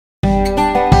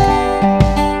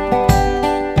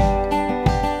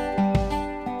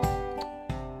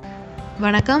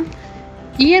வணக்கம்.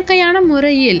 இயற்கையான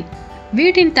முறையில்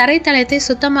வீட்டின் தரைத்தளத்தை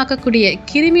சுத்தமாக்கக்கூடிய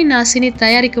கிருமி நாசினி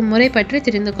தயாரிக்கும் முறை பற்றி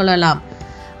தெரிந்து கொள்ளலாம்.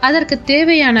 அதற்கு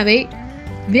தேவையானவை: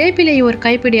 வேப்பிலை ஒரு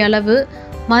கைப்பிடி அளவு,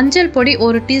 மஞ்சள் பொடி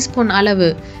 1 டீஸ்பூன் அளவு.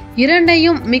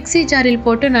 இரண்டையும் மிக்சி ஜாரில்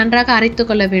போட்டு நன்றாக அரைத்து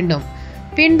கொள்ள வேண்டும்.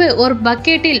 பின்பு ஒரு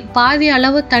பக்கெட்டில் பாதி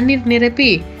அளவு தண்ணீர்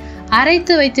நிரப்பி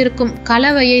அரைத்து வைத்திருக்கும்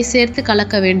கலவையை சேர்த்து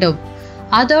கலக்க வேண்டும்.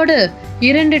 அதோடு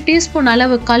 2 டீஸ்பூன்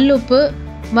அளவு கல்லுப்பு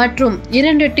மற்றும்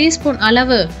 2 டீஸ்பூன்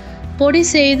அளவு பொடி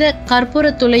செய்த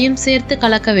கற்பூரத்தூளையும் சேர்த்து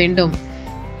கலக்க வேண்டும்.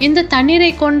 இந்த தண்ணீரை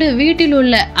கொண்டு வீட்டில்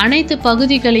உள்ள அனைத்து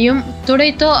பகுதிகளையும்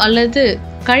துடைத்தோ அல்லது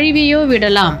கழுவியோ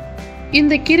விடலாம்.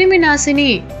 இந்த கிருமி நாசினி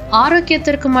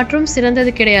ஆரோக்கியத்திற்கு மற்றும்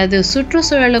சிறந்தது கிடையாது,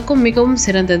 சுற்றுச்சூழலுக்கும் மிகவும்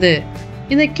சிறந்தது.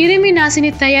 இந்த கிருமி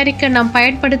நாசினி தயாரிக்க நாம்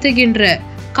பயன்படுத்துகின்ற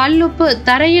கல்லுப்பு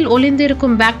தரையில்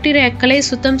ஒளிந்திருக்கும் பாக்டீரியாக்களை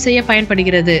சுத்தம் செய்ய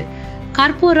பயன்படுகிறது.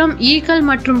 கற்பூரம் ஈக்கள்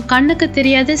மற்றும் கண்ணுக்கு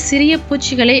தெரியாத சிறிய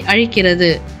பூச்சிகளை அழிக்கிறது.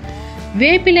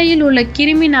 வேப்பிலையில் உள்ள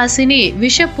கிருமி நாசினி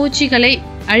விஷ பூச்சிகளை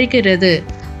அழிக்கிறது.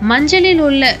 மஞ்சளில்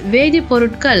உள்ள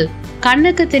வேதிப்பொருட்கள்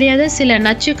கண்ணுக்கு தெரியாத சில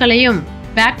நச்சுக்களையும்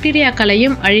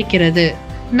பாக்டீரியாக்களையும் அழிக்கிறது.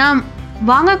 நாம்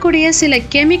வாங்கக்கூடிய சில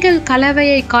கெமிக்கல்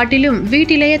கலவையை காட்டிலும்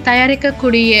வீட்டிலேயே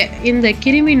தயாரிக்கக்கூடிய இந்த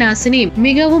கிருமி நாசினி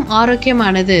மிகவும்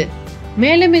ஆரோக்கியமானது.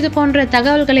 மேலும் இது போன்ற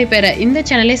தகவல்களை பெற இந்த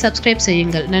சேனலை சப்ஸ்கிரைப்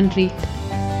செய்யுங்கள். நன்றி.